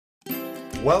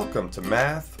Welcome to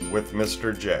Math with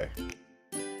Mr. J.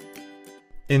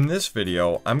 In this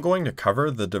video, I'm going to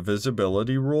cover the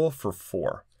divisibility rule for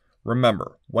 4.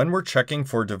 Remember, when we're checking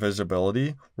for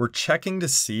divisibility, we're checking to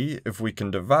see if we can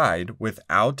divide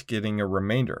without getting a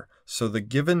remainder, so the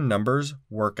given numbers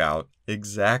work out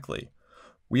exactly.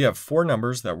 We have 4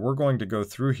 numbers that we're going to go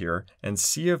through here and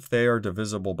see if they are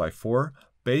divisible by 4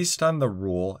 based on the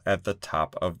rule at the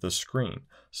top of the screen.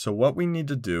 So what we need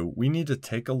to do, we need to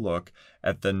take a look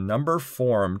at the number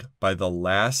formed by the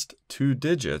last 2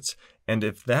 digits, and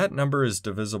if that number is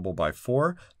divisible by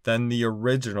 4, then the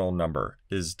original number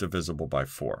is divisible by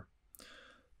 4.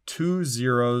 2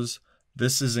 zeros,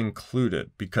 this is included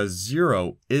because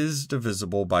 0 is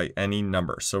divisible by any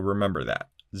number. So remember that.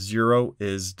 0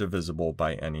 is divisible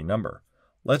by any number.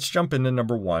 Let's jump into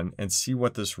number 1 and see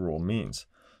what this rule means.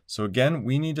 So again,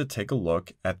 we need to take a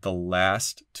look at the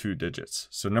last 2 digits.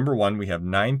 So number 1, we have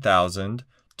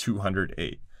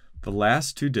 9,208. The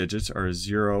last 2 digits are a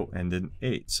 0 and an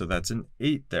 8, so that's an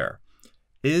 8 there.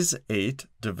 Is 8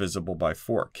 divisible by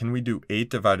 4? Can we do 8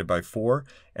 divided by 4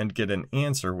 and get an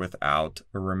answer without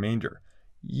a remainder?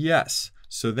 Yes.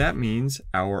 So that means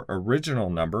our original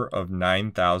number of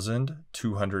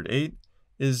 9,208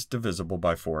 is divisible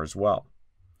by 4 as well.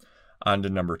 On to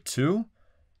number 2.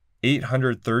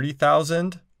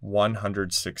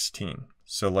 830,116.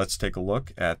 So let's take a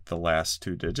look at the last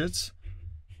 2 digits.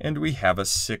 And we have a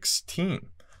 16.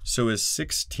 So is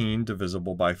 16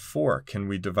 divisible by 4? Can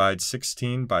we divide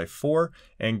 16 by 4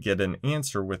 and get an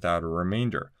answer without a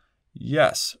remainder?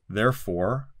 Yes.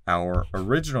 Therefore, our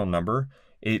original number,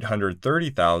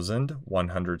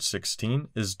 830,116,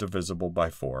 is divisible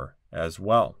by 4 as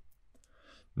well.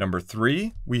 Number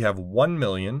 3, we have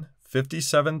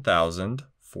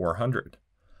 1,057,400.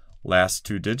 Last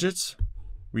 2 digits,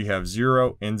 we have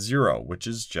 0 and 0, which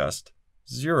is just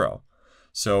 0.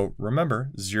 So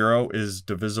remember, 0 is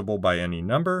divisible by any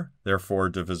number, therefore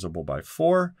divisible by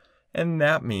 4, and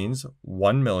that means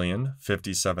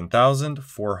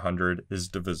 1,057,400 is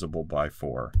divisible by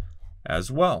 4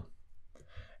 as well.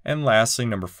 And lastly,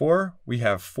 number 4, we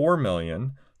have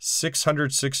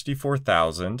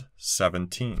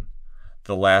 4,664,017.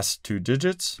 The last 2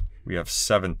 digits, we have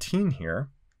 17 here.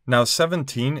 Now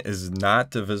 17 is not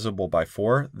divisible by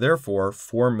 4, therefore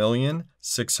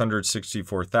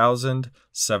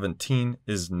 4,664,017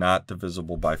 is not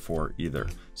divisible by 4 either.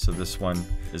 So this one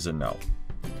is a no.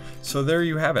 So there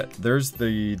you have it. There's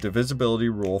the divisibility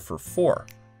rule for 4.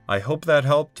 I hope that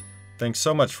helped. Thanks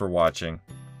so much for watching.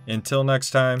 Until next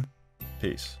time,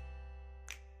 peace.